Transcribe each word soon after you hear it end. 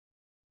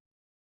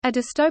A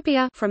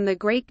dystopia, from the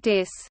Greek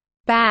dys,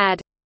 bad,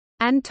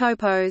 and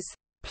topos,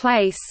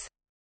 place.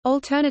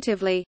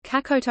 Alternatively,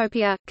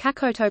 kakotopia,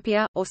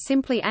 or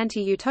simply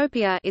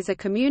anti-utopia, is a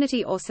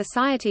community or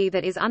society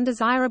that is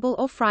undesirable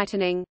or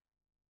frightening.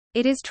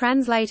 It is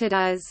translated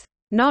as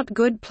not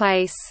good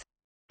place,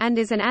 and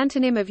is an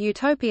antonym of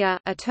utopia,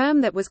 a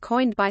term that was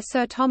coined by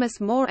Sir Thomas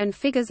More and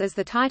figures as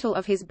the title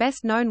of his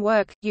best-known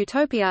work,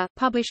 Utopia,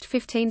 published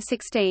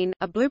 1516,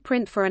 a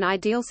blueprint for an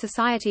ideal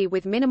society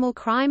with minimal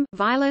crime,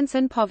 violence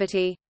and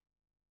poverty.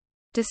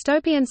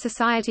 Dystopian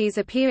societies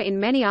appear in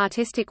many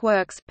artistic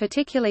works,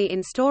 particularly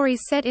in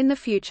stories set in the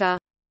future.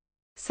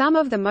 Some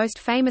of the most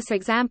famous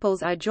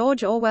examples are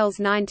George Orwell's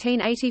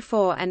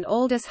 1984 and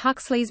Aldous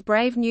Huxley's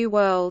Brave New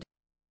World.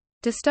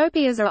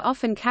 Dystopias are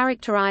often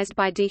characterized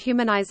by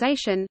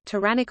dehumanization,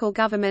 tyrannical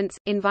governments,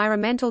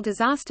 environmental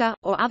disaster,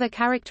 or other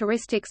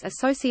characteristics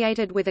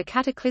associated with a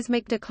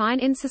cataclysmic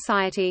decline in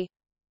society.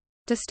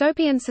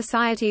 Dystopian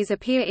societies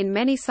appear in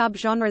many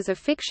subgenres of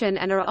fiction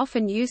and are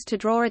often used to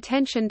draw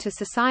attention to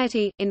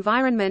society,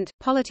 environment,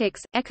 politics,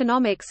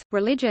 economics,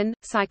 religion,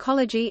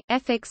 psychology,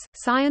 ethics,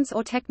 science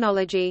or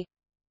technology.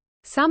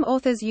 Some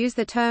authors use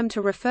the term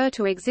to refer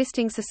to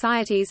existing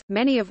societies,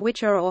 many of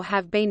which are or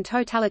have been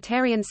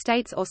totalitarian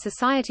states or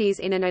societies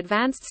in an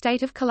advanced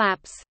state of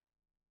collapse.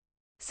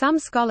 Some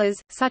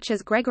scholars, such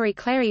as Gregory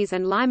Claries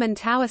and Lyman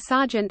Tower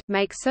Sargent,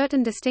 make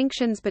certain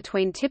distinctions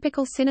between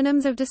typical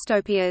synonyms of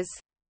dystopias.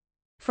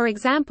 For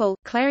example,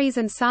 Claries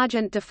and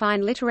Sargent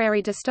define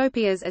literary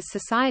dystopias as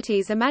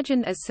societies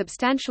imagined as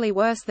substantially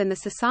worse than the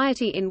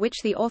society in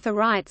which the author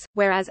writes,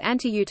 whereas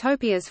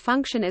anti-utopias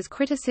function as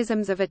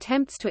criticisms of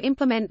attempts to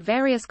implement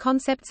various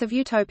concepts of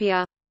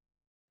utopia.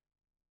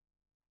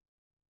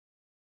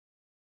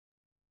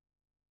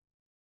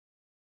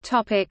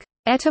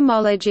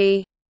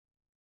 Etymology.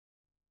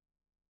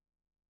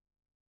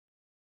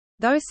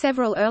 Though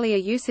several earlier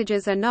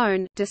usages are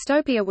known,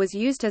 dystopia was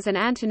used as an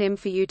antonym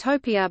for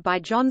utopia by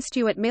John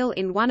Stuart Mill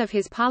in one of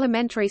his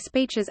parliamentary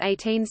speeches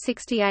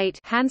 1868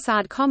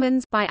 Hansard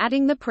Commons by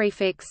adding the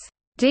prefix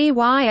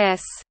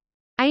dys,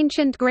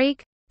 ancient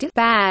Greek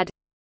bad,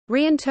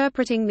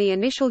 reinterpreting the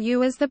initial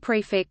u as the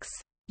prefix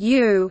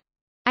u,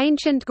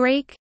 ancient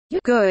Greek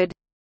good,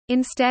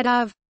 instead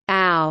of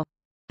ow,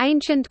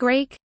 ancient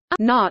Greek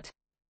not.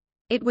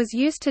 It was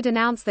used to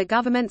denounce the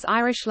government's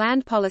Irish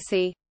land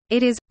policy.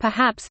 It is,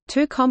 perhaps,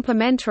 too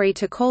complimentary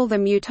to call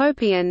them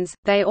utopians,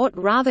 they ought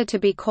rather to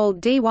be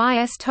called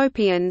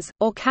dystopians,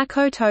 or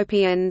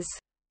kakotopians.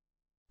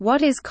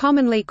 What is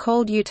commonly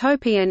called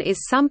utopian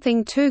is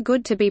something too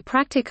good to be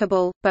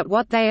practicable, but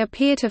what they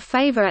appear to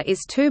favor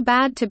is too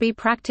bad to be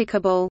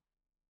practicable.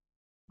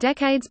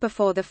 Decades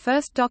before the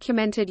first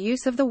documented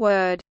use of the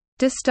word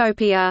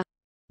dystopia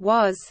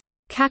was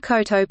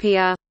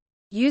kakotopia,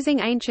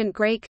 using ancient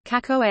Greek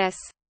kakos,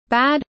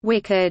 bad,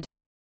 wicked.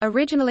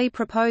 Originally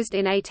proposed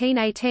in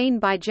 1818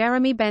 by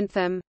Jeremy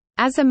Bentham,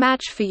 as a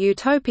match for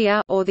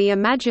utopia or the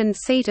imagined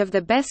seat of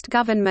the best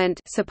government,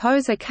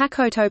 suppose a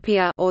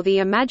kakotopia or the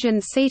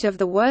imagined seat of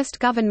the worst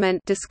government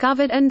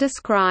discovered and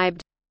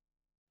described.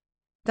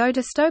 Though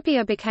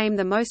dystopia became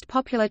the most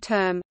popular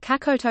term,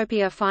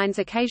 kakotopia finds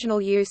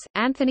occasional use.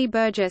 Anthony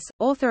Burgess,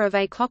 author of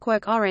A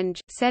Clockwork Orange,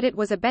 said it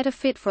was a better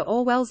fit for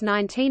Orwell's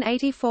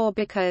 1984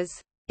 because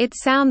it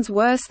sounds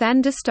worse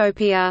than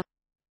dystopia.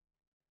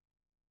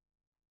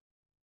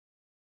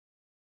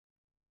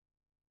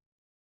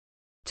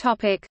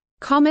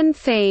 Common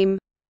theme.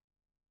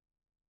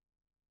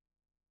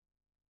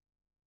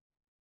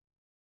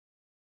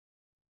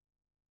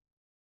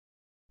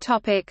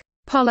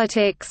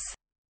 Politics.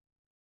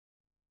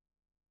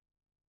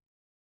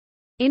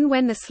 In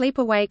When the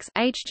Sleeper Wakes,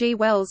 H. G.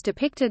 Wells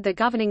depicted the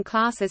governing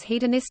class as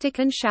hedonistic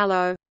and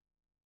shallow.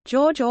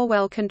 George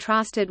Orwell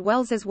contrasted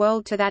Wells's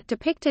world to that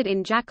depicted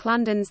in Jack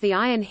London's The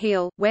Iron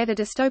Heel, where the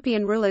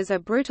dystopian rulers are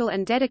brutal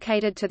and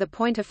dedicated to the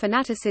point of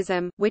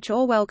fanaticism, which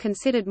Orwell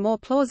considered more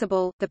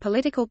plausible. The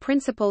political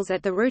principles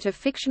at the root of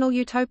fictional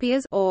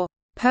utopias, or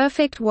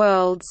perfect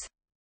worlds,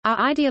 are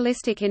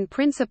idealistic in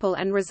principle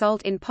and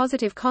result in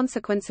positive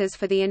consequences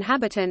for the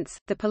inhabitants.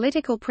 The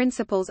political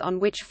principles on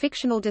which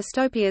fictional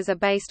dystopias are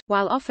based,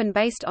 while often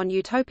based on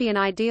utopian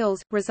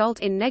ideals,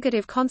 result in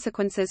negative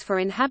consequences for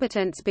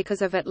inhabitants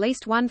because of at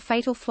least one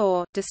fatal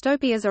flaw.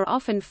 Dystopias are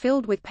often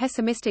filled with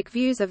pessimistic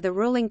views of the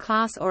ruling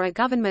class or a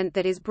government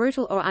that is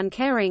brutal or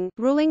uncaring,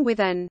 ruling with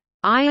an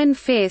iron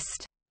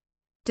fist.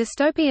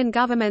 Dystopian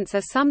governments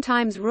are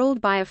sometimes ruled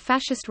by a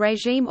fascist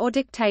regime or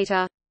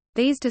dictator.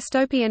 These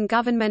dystopian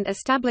government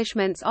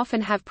establishments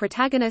often have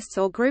protagonists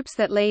or groups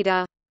that lead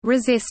a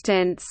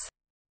resistance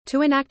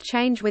to enact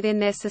change within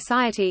their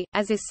society,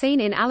 as is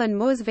seen in Alan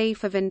Moore's V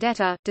for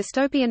Vendetta.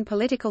 Dystopian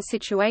political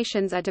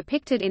situations are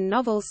depicted in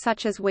novels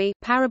such as We,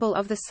 Parable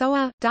of the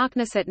Sower,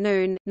 Darkness at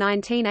Noon,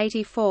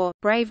 1984,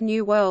 Brave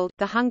New World,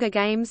 The Hunger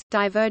Games,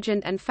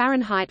 Divergent and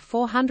Fahrenheit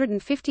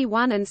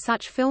 451, and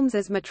such films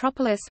as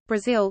Metropolis,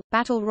 Brazil,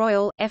 Battle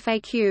Royale,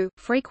 FAQ,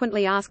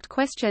 Frequently Asked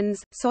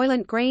Questions,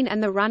 Soylent Green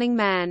and The Running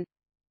Man.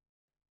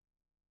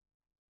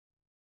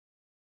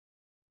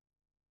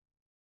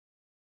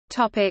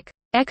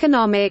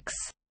 Economics.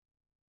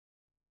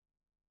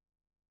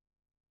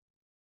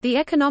 The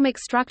economic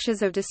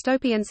structures of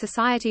dystopian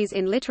societies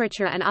in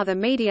literature and other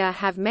media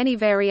have many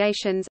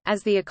variations,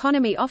 as the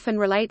economy often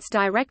relates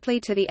directly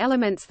to the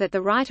elements that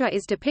the writer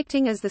is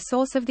depicting as the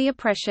source of the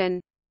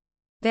oppression.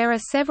 There are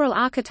several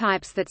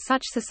archetypes that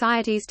such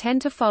societies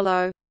tend to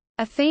follow.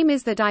 A theme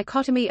is the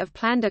dichotomy of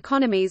planned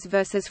economies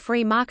versus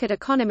free market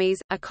economies,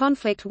 a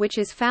conflict which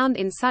is found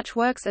in such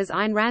works as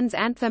Ayn Rand's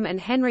Anthem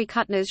and Henry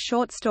Kuttner's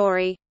short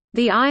story,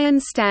 The Iron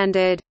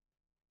Standard.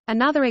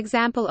 Another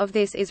example of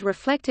this is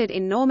reflected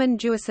in Norman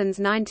Jewison's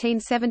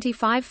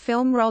 1975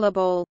 film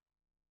Rollerball.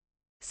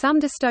 Some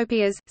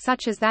dystopias,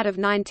 such as that of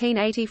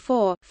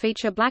 1984,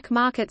 feature black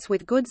markets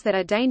with goods that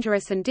are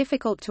dangerous and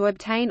difficult to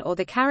obtain, or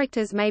the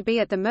characters may be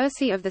at the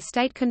mercy of the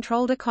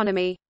state-controlled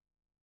economy.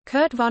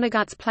 Kurt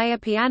Vonnegut's Play a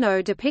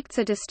Piano depicts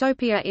a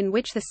dystopia in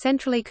which the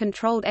centrally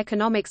controlled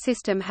economic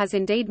system has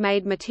indeed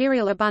made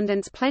material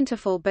abundance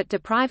plentiful but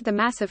deprived the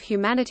mass of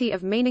humanity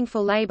of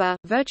meaningful labor.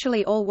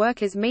 Virtually all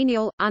work is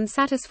menial,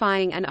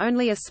 unsatisfying, and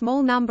only a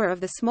small number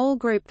of the small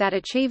group that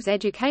achieves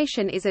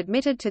education is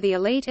admitted to the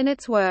elite in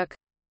its work.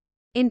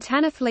 In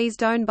Tanith Lee's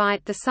Don't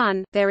Bite the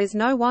Sun, there is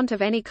no want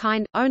of any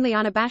kind, only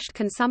unabashed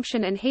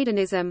consumption and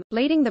hedonism,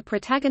 leading the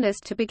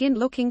protagonist to begin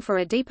looking for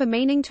a deeper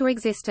meaning to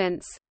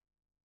existence.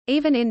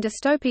 Even in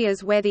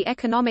dystopias where the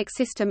economic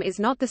system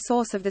is not the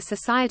source of the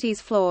society's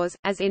flaws,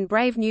 as in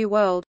Brave New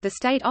World, the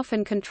state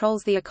often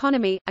controls the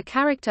economy. A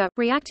character,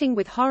 reacting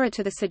with horror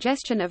to the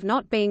suggestion of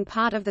not being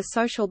part of the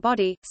social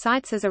body,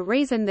 cites as a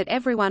reason that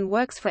everyone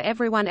works for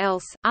everyone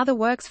else. Other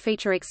works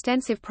feature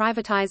extensive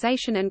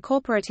privatization and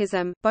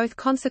corporatism, both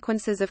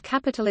consequences of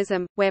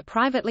capitalism, where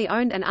privately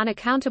owned and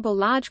unaccountable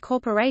large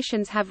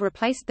corporations have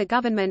replaced the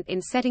government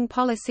in setting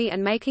policy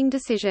and making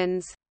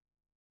decisions.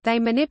 They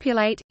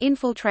manipulate,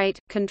 infiltrate,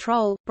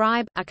 control,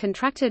 bribe, are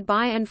contracted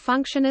by and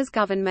function as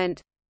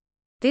government.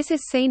 This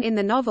is seen in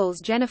the novels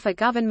Jennifer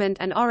Government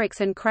and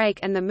Oryx and Crake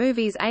and the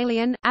movies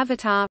Alien,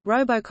 Avatar,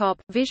 RoboCop,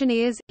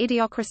 Visioneers,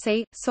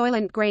 Idiocracy,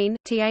 Soylent Green,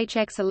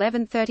 THX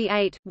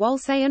 1138,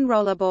 Wolsey and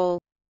Rollerball.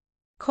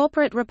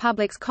 Corporate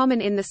republics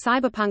common in the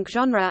cyberpunk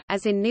genre,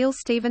 as in Neil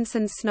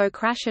Stephenson's Snow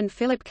Crash and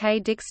Philip K.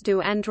 Dick's Do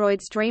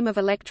Androids Dream of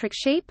Electric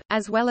Sheep,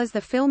 as well as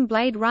the film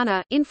Blade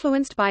Runner,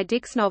 influenced by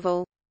Dick's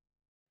novel.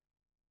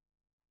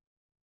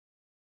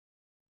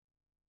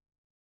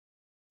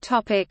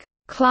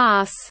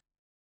 Class.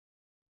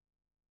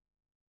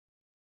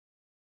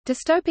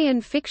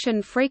 Dystopian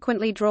fiction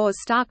frequently draws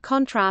stark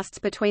contrasts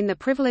between the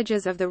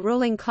privileges of the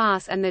ruling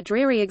class and the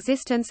dreary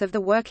existence of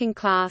the working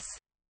class.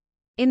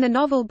 In the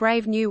novel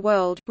Brave New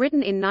World,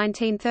 written in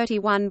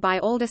 1931 by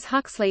Aldous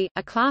Huxley,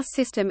 a class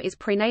system is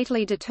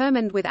prenatally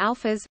determined with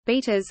alphas,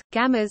 betas,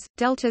 gammas,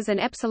 deltas and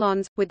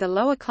epsilons, with the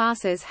lower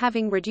classes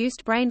having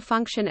reduced brain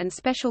function and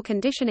special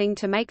conditioning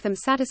to make them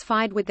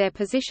satisfied with their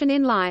position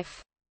in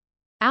life.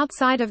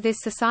 Outside of this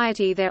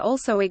society there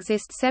also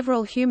exist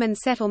several human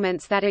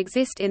settlements that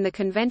exist in the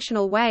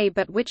conventional way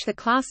but which the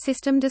class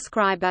system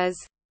described as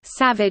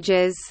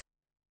savages.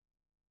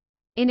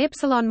 In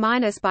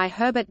Ypsilon- by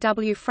Herbert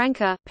W.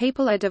 Franke,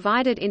 people are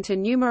divided into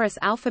numerous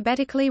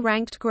alphabetically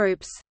ranked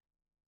groups.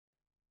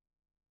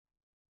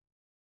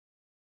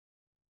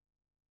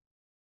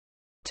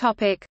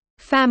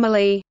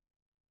 Family.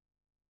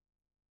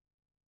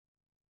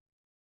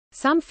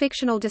 Some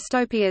fictional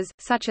dystopias,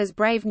 such as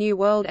Brave New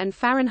World and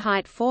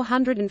Fahrenheit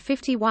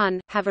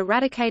 451, have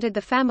eradicated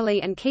the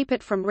family and keep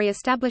it from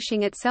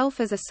re-establishing itself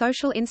as a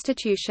social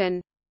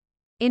institution.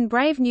 In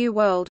Brave New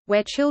World,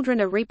 where children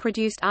are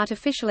reproduced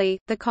artificially,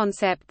 the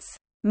concepts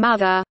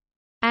 «mother»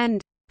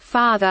 and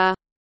 «father»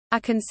 are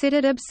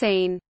considered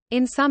obscene.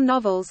 In some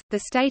novels, the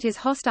state is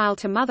hostile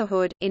to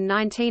motherhood. In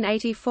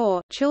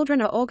 1984, children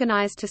are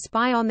organized to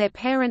spy on their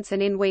parents,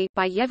 and in We,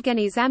 by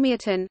Yevgeny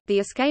Zamyatin, the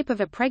escape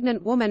of a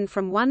pregnant woman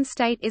from one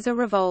state is a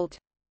revolt.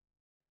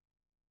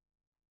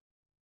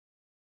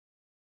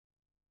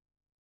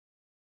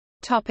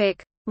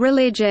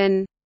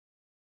 Religion.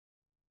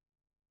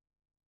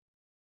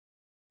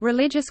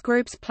 Religious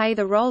groups play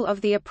the role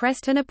of the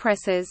oppressed and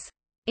oppressors.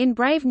 In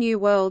Brave New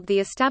World, the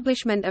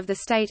establishment of the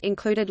state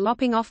included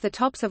lopping off the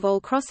tops of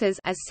all crosses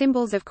as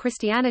symbols of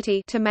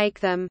Christianity to make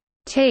them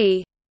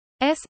T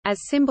S,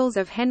 as symbols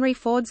of Henry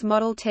Ford's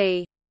Model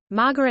T.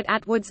 Margaret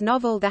Atwood's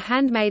novel The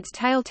Handmaid's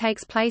Tale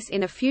takes place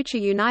in a future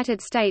United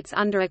States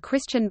under a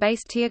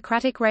Christian-based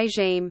theocratic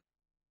regime.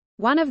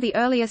 One of the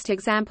earliest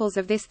examples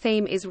of this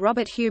theme is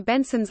Robert Hugh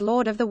Benson's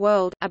Lord of the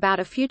World, about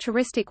a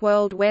futuristic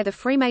world where the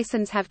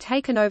Freemasons have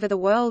taken over the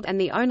world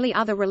and the only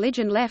other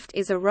religion left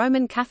is a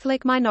Roman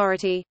Catholic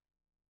minority.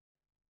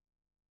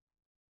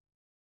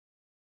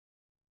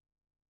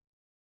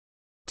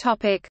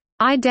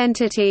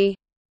 Identity.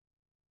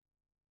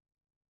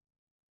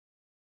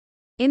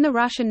 In the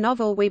Russian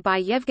novel We by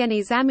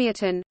Yevgeny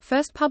Zamyatin,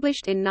 first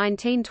published in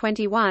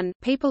 1921,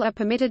 people are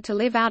permitted to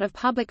live out of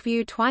public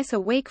view twice a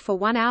week for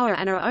 1 hour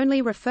and are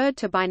only referred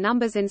to by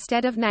numbers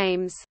instead of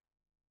names.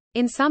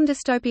 In some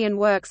dystopian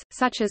works,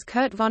 such as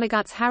Kurt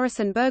Vonnegut's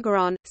Harrison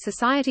Bergeron,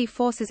 society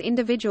forces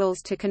individuals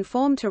to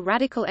conform to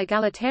radical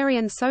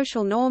egalitarian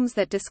social norms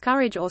that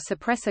discourage or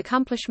suppress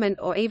accomplishment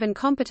or even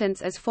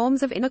competence as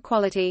forms of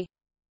inequality.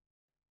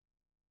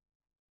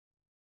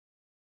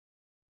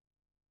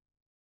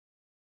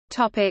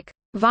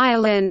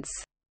 Violence.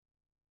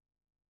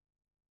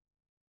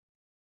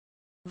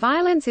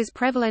 Violence is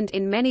prevalent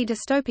in many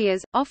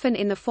dystopias, often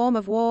in the form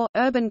of war,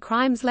 urban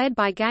crimes led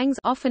by gangs,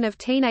 often of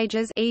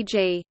teenagers,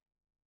 e.g.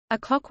 A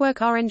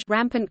Clockwork Orange,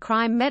 rampant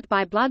crime met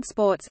by blood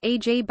sports,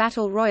 e.g.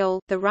 Battle Royale,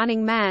 The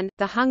Running Man,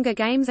 The Hunger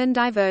Games and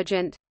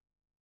Divergent.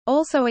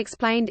 Also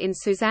explained in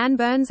Suzanne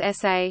Burns'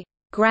 essay,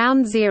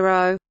 Ground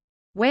Zero,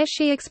 where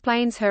she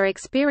explains her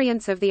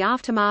experience of the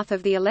aftermath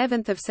of the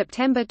 11th of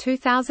September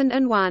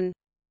 2001.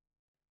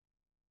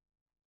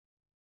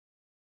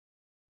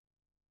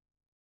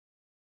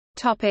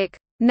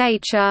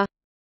 Nature.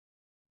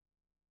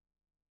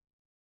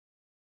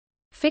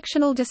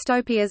 Fictional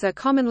dystopias are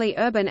commonly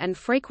urban and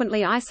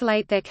frequently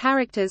isolate their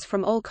characters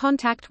from all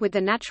contact with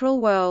the natural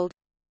world.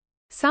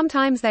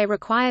 Sometimes they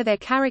require their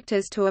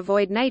characters to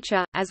avoid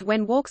nature, as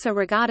when walks are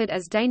regarded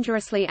as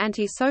dangerously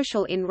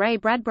anti-social in Ray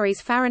Bradbury's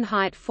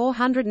Fahrenheit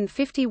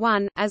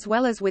 451, as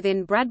well as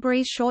within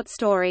Bradbury's short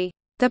story,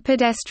 The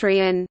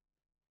Pedestrian.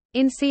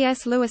 In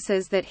C.S.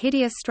 Lewis's That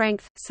Hideous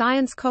Strength,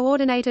 science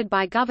coordinated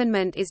by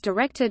government is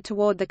directed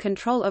toward the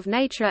control of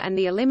nature and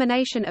the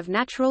elimination of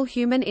natural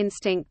human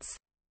instincts.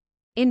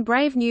 In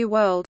Brave New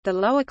World, the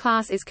lower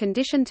class is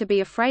conditioned to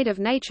be afraid of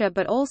nature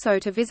but also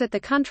to visit the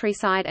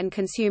countryside and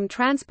consume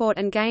transport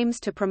and games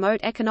to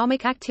promote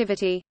economic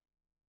activity.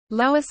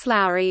 Lois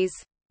Lowry's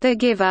The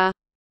Giver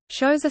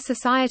shows a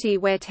society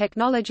where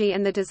technology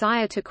and the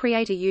desire to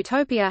create a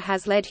utopia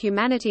has led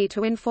humanity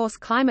to enforce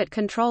climate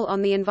control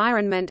on the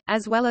environment,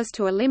 as well as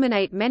to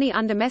eliminate many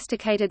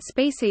undomesticated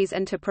species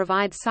and to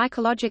provide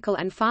psychological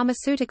and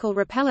pharmaceutical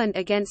repellent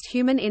against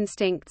human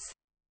instincts.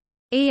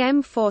 E.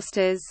 M.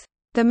 Forster's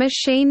The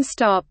Machine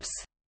Stops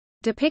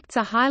depicts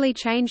a highly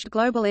changed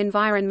global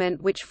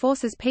environment which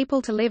forces people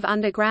to live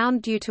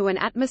underground due to an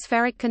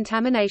atmospheric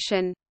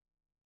contamination.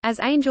 As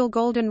Angel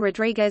Golden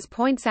Rodriguez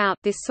points out,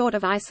 this sort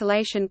of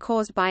isolation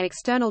caused by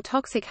external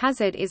toxic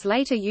hazard is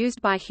later used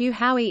by Hugh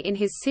Howey in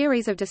his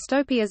series of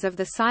dystopias of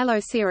the Silo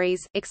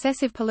series.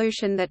 Excessive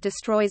pollution that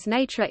destroys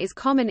nature is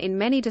common in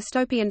many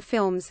dystopian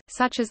films,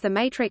 such as The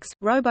Matrix,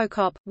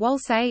 RoboCop,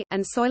 Wolsey,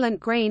 and Soylent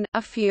Green.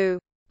 A few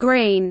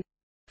green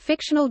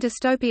fictional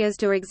dystopias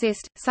do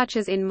exist, such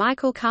as in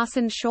Michael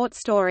Carson's short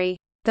story,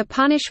 The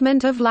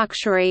Punishment of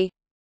Luxury,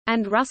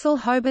 and Russell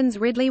Hoban's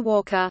Ridley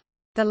Walker.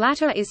 The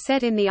latter is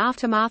set in the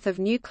aftermath of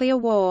nuclear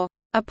war,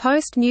 a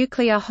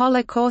post-nuclear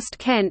Holocaust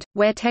Kent,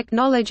 where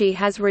technology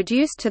has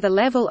reduced to the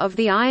level of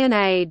the Iron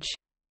Age.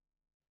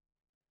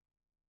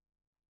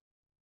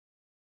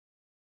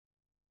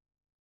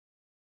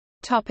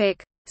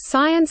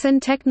 Science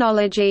and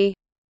technology.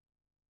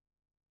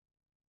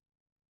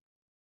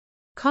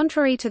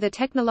 Contrary to the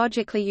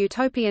technologically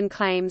utopian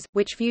claims,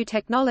 which view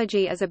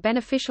technology as a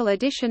beneficial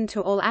addition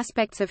to all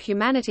aspects of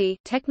humanity,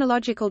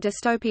 technological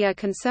dystopia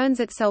concerns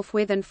itself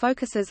with and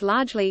focuses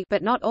largely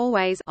but not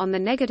always on the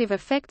negative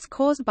effects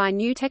caused by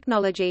new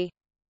technology.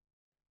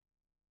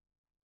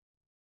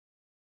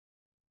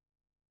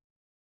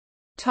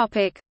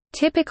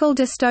 Typical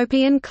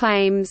dystopian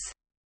claims.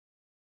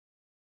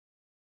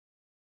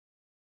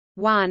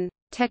 1.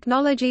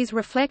 Technologies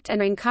reflect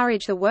and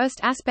encourage the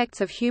worst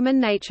aspects of human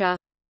nature.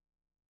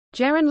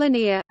 Jaron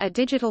Lanier, a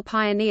digital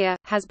pioneer,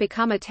 has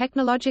become a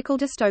technological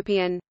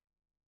dystopian.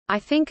 I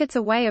think it's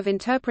a way of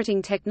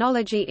interpreting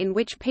technology in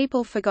which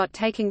people forgot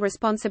taking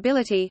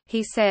responsibility,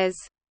 he says.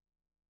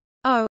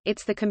 Oh,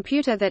 it's the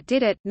computer that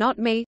did it, not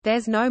me,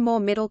 there's no more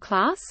middle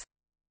class?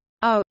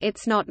 Oh,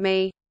 it's not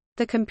me.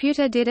 The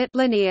computer did it,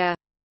 Lanier.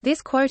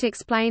 This quote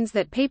explains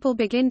that people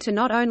begin to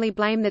not only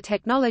blame the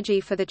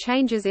technology for the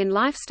changes in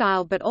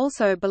lifestyle but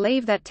also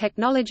believe that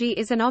technology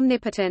is an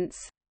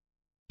omnipotence.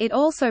 It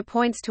also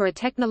points to a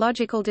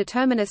technological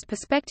determinist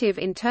perspective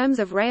in terms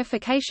of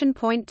reification.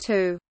 Point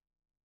 2.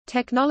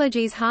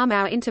 Technologies harm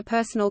our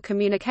interpersonal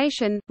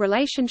communication,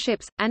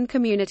 relationships, and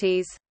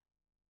communities.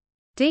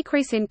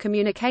 Decrease in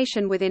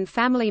communication within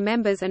family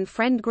members and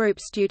friend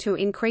groups due to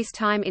increased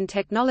time in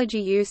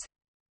technology use.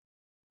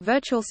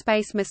 Virtual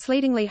space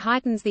misleadingly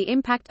heightens the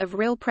impact of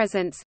real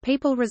presence.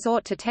 People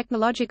resort to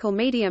technological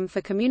medium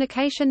for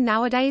communication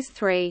nowadays.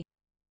 3.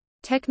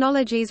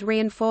 Technologies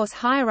reinforce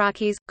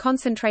hierarchies,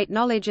 concentrate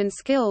knowledge and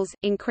skills,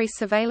 increase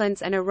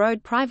surveillance and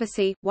erode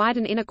privacy,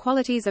 widen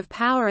inequalities of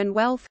power and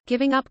wealth,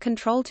 giving up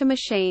control to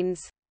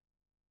machines.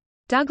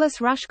 Douglas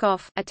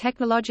Rushkoff, a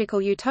technological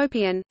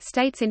utopian,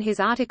 states in his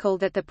article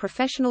that the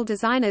professional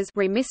designers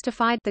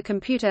remystified the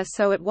computer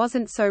so it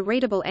wasn't so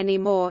readable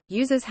anymore.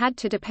 Users had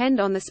to depend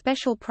on the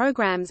special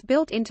programs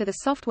built into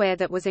the software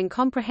that was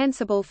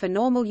incomprehensible for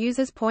normal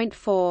users. Point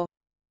 4.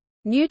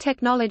 New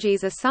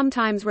technologies are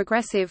sometimes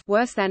regressive,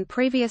 worse than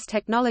previous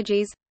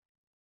technologies.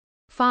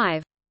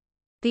 5.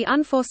 The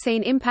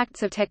unforeseen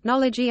impacts of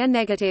technology are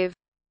negative.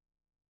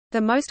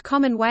 The most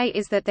common way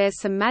is that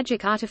there's some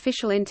magic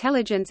artificial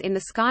intelligence in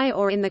the sky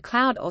or in the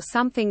cloud or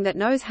something that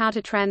knows how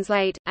to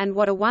translate, and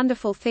what a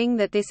wonderful thing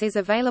that this is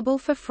available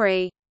for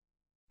free.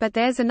 But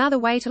there's another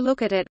way to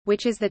look at it,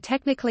 which is the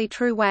technically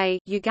true way.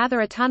 You gather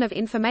a ton of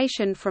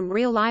information from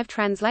real live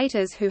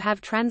translators who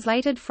have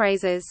translated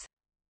phrases.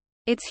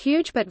 It's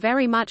huge, but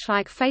very much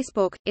like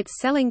Facebook, it's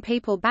selling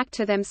people back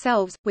to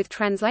themselves. With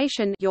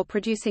translation, you're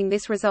producing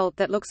this result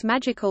that looks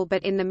magical,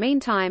 but in the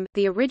meantime,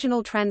 the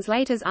original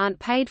translators aren't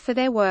paid for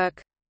their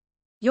work.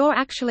 You're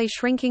actually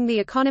shrinking the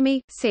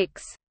economy.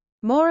 6.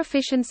 More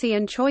efficiency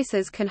and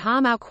choices can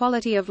harm our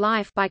quality of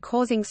life by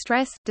causing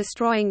stress,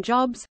 destroying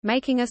jobs,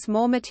 making us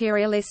more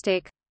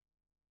materialistic.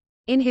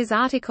 In his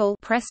article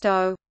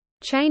Presto!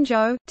 Change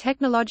O!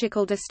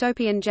 Technological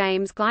Dystopian,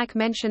 James Gleick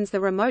mentions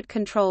the remote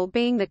control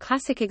being the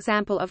classic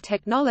example of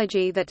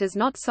technology that does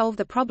not solve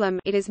the problem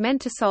it is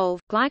meant to solve.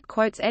 Gleick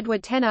quotes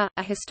Edward Tenner,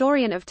 a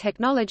historian of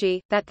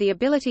technology, that the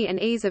ability and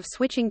ease of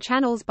switching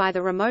channels by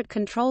the remote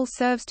control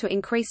serves to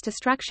increase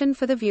distraction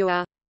for the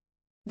viewer.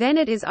 Then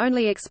it is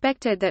only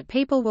expected that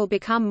people will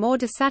become more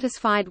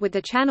dissatisfied with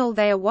the channel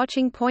they are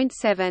watching.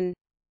 7.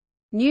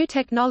 New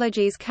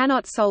technologies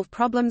cannot solve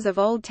problems of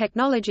old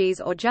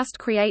technologies or just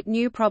create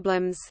new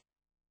problems.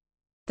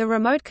 The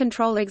remote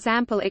control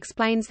example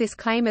explains this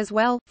claim as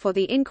well, for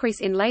the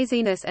increase in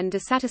laziness and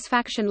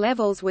dissatisfaction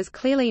levels was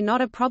clearly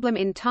not a problem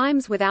in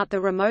times without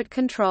the remote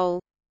control.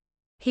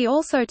 He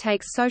also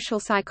takes social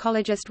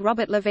psychologist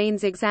Robert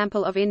Levine's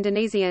example of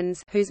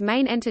Indonesians, whose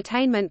main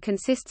entertainment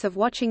consists of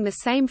watching the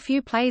same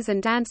few plays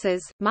and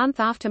dances, month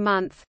after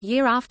month,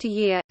 year after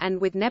year,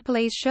 and with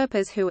Nepalese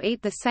Sherpas who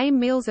eat the same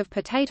meals of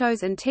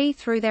potatoes and tea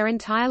through their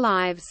entire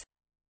lives.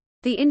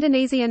 The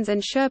Indonesians and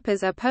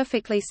Sherpas are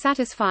perfectly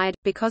satisfied.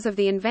 Because of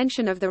the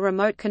invention of the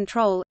remote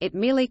control, it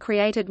merely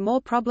created more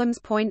problems.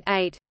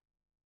 8.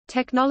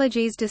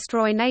 Technologies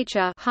destroy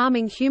nature,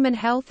 harming human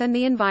health and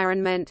the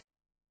environment.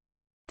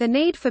 The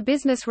need for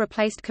business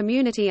replaced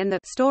community, and the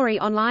story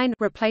online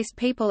replaced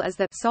people as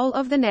the soul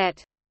of the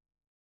net.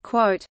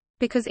 Quote,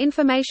 because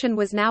information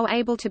was now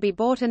able to be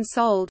bought and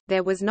sold,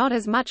 there was not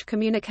as much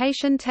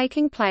communication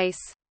taking place.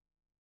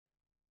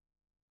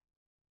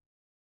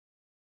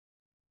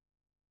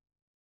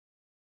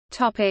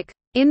 Topic: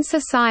 In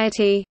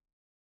society.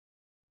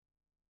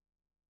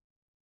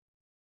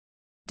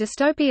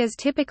 Dystopias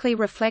typically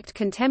reflect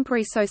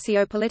contemporary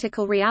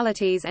socio-political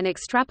realities and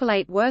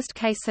extrapolate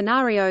worst-case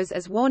scenarios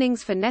as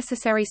warnings for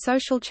necessary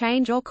social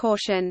change or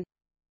caution.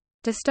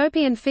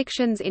 Dystopian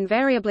fictions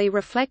invariably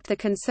reflect the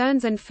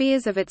concerns and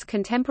fears of its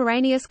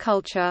contemporaneous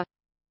culture.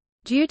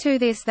 Due to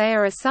this, they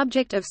are a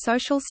subject of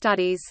social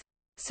studies.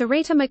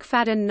 Sarita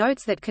McFadden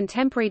notes that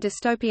contemporary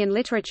dystopian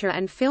literature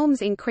and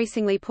films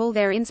increasingly pull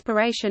their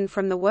inspiration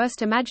from the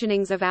worst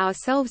imaginings of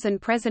ourselves and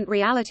present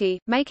reality,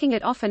 making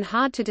it often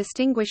hard to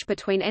distinguish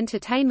between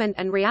entertainment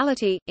and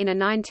reality. In a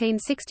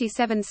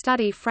 1967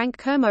 study, Frank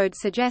Kermode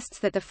suggests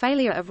that the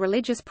failure of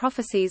religious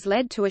prophecies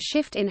led to a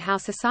shift in how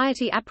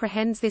society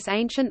apprehends this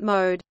ancient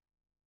mode.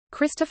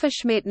 Christopher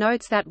Schmidt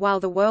notes that while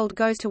the world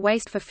goes to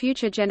waste for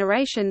future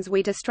generations,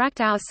 we distract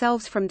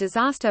ourselves from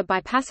disaster by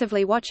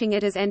passively watching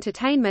it as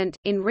entertainment.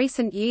 In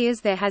recent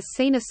years, there has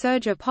seen a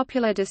surge of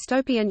popular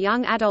dystopian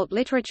young adult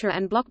literature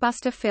and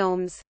blockbuster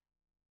films.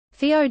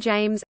 Theo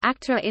James,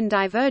 actor in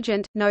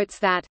Divergent, notes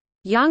that,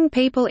 young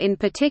people in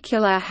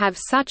particular have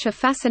such a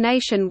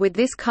fascination with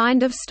this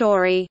kind of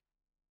story,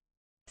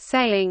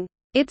 saying,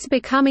 it's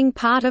becoming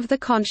part of the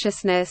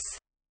consciousness.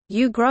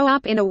 You grow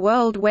up in a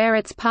world where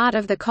it's part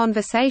of the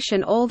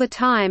conversation all the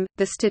time,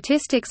 the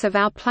statistics of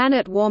our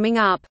planet warming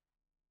up.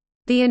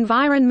 The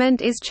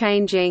environment is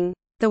changing.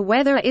 The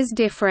weather is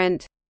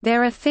different.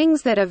 There are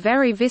things that are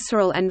very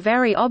visceral and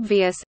very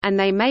obvious, and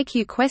they make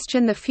you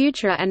question the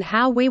future and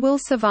how we will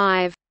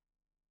survive.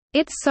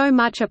 It's so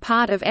much a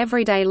part of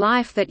everyday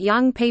life that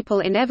young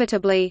people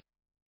inevitably,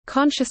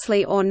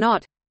 consciously or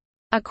not,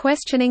 are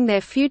questioning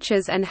their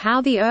futures and how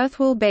the Earth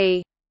will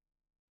be.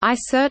 I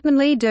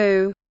certainly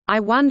do. I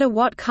wonder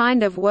what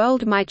kind of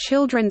world my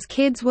children's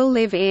kids will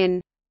live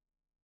in.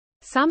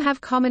 Some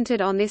have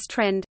commented on this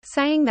trend,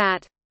 saying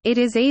that, it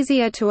is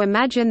easier to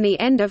imagine the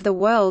end of the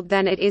world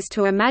than it is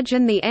to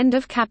imagine the end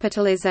of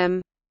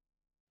capitalism.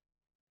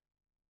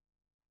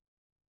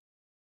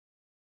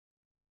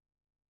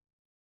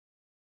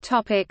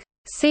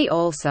 See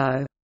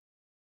also: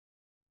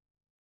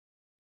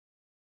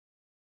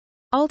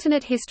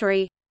 alternate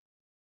history,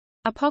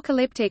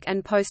 apocalyptic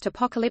and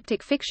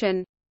post-apocalyptic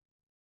fiction,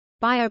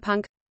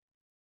 biopunk,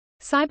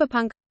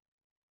 cyberpunk,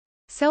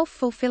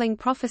 self-fulfilling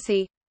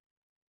prophecy,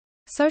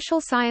 social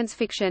science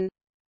fiction,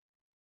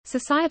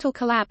 societal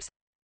collapse,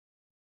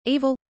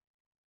 evil,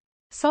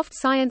 soft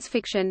science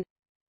fiction,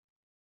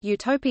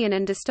 utopian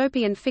and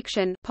dystopian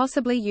fiction,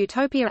 possibly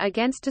utopia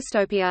against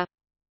dystopia.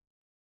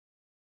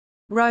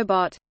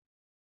 Robot